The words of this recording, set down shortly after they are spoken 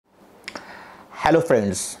Hello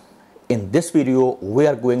friends, in this video we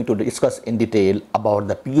are going to discuss in detail about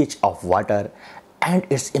the pH of water and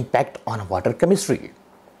its impact on water chemistry.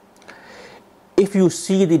 If you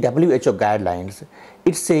see the WHO guidelines,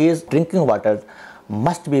 it says drinking water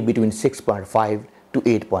must be between 6.5 to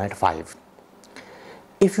 8.5.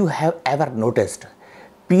 If you have ever noticed,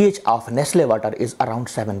 pH of Nestle water is around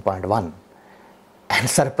 7.1, and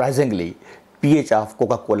surprisingly pH of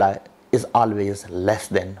Coca-Cola is always less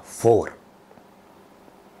than 4.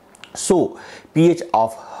 So pH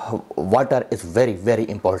of water is very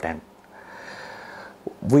important.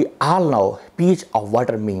 We all know pH of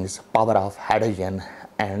water means power of hydrogen,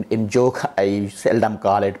 and in joke I seldom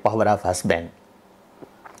call it power of husband.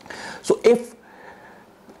 So if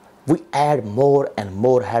we add more and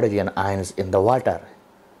more hydrogen ions in the water,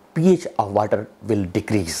 pH of water will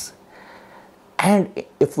decrease. And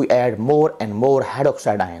if we add more and more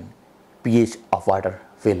hydroxide ion, pH of water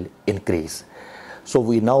will increase. So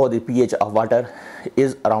we know the pH of water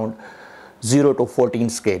is around 0 to 14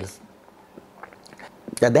 scales.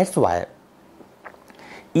 That's why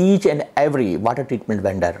each and every water treatment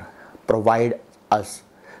vendor provide us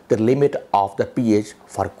the limit of the pH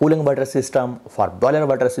for cooling water system, for boiler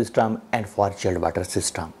water system, and for chilled water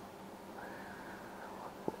system.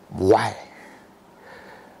 Why?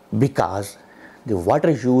 Because the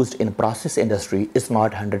water used in process industry is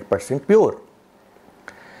not 100% pure.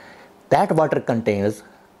 That water contains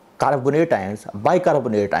carbonate ions,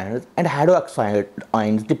 bicarbonate ions, and hydroxide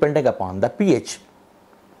ions depending upon the pH.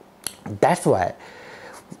 That's why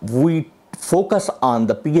we focus on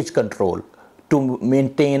the pH control to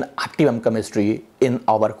maintain optimum chemistry in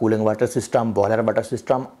our cooling water system, boiler water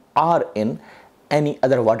system, or in any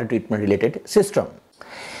other water treatment related system.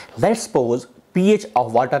 Let's suppose pH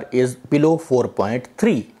of water is below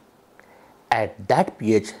 4.3. At that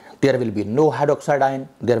pH, there will be no hydroxide ion,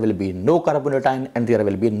 there will be no carbonate ion, and there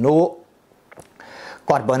will be no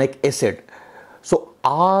carbonic acid. So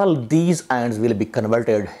all these ions will be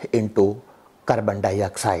converted into carbon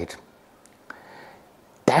dioxide.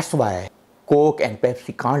 That's why Coke and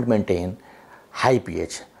Pepsi can't maintain high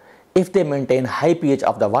pH. If they maintain high pH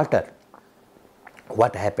of the water,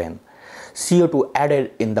 what happens? CO2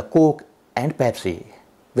 added in the Coke and Pepsi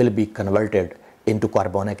will be converted into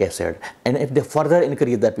carbonic acid, and if they further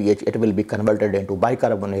increase the pH, it will be converted into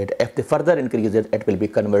bicarbonate. If they further increase it, it will be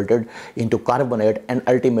converted into carbonate, and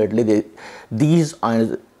ultimately these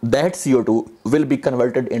ions, that CO2 will be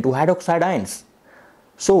converted into hydroxide ions.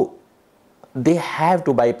 So they have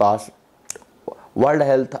to bypass World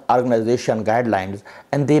Health Organization guidelines,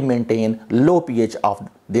 and they maintain low pH of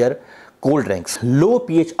their cold drinks. Low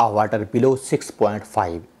pH of water below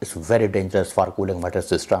 6.5 is very dangerous for cooling water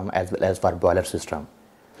system as well as for boiler system.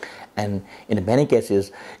 And in many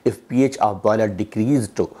cases, if pH of boiler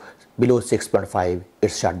decreased to below 6.5,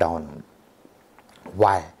 it's shut down.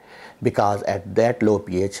 Why? Because at that low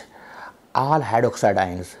pH, all hydroxide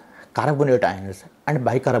ions, carbonate ions, and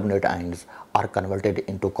bicarbonate ions are converted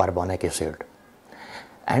into carbonic acid.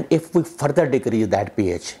 And if we further decrease that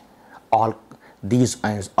pH, all these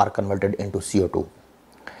ions are converted into CO2.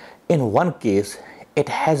 In one case, it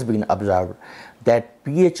has been observed that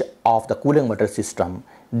pH of the cooling water system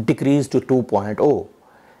decreased to 2.0,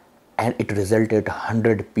 and it resulted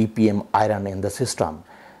 100 ppm iron in the system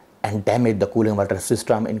and damaged the cooling water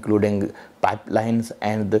system, including pipelines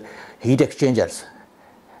and the heat exchangers.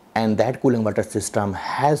 And that cooling water system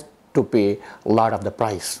has to pay a lot of the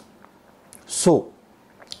price. So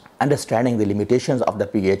understanding the limitations of the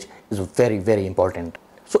pH is very important.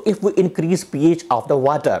 So if we increase pH of the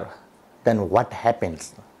water, then what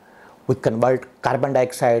happens? We convert carbon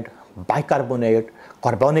dioxide, bicarbonate,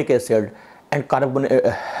 carbonic acid, and carbonate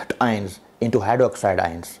ions into hydroxide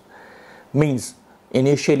ions. Means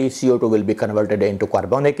initially CO2 will be converted into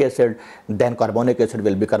carbonic acid, then carbonic acid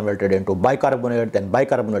will be converted into bicarbonate, then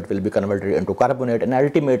bicarbonate will be converted into carbonate, and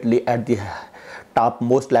ultimately at the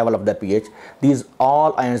topmost level of the pH, these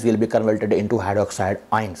all ions will be converted into hydroxide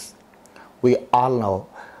ions. We all know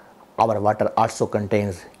our water also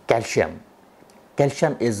contains calcium.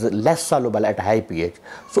 Calcium is less soluble at high pH.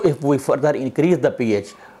 So if we further increase the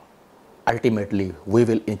pH, ultimately we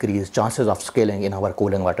will increase chances of scaling in our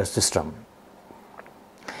cooling water system.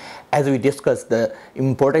 As we discussed the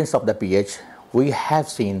importance of the pH, we have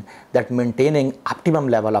seen that maintaining optimum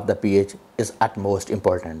level of the pH is utmost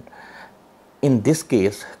important. In this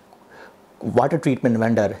case, water treatment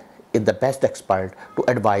vendor is the best expert to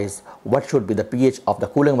advise what should be the pH of the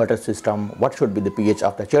cooling water system, what should be the pH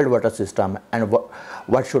of the chilled water system, and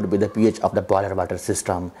what should be the pH of the boiler water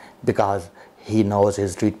system, because he knows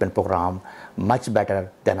his treatment program much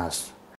better than us.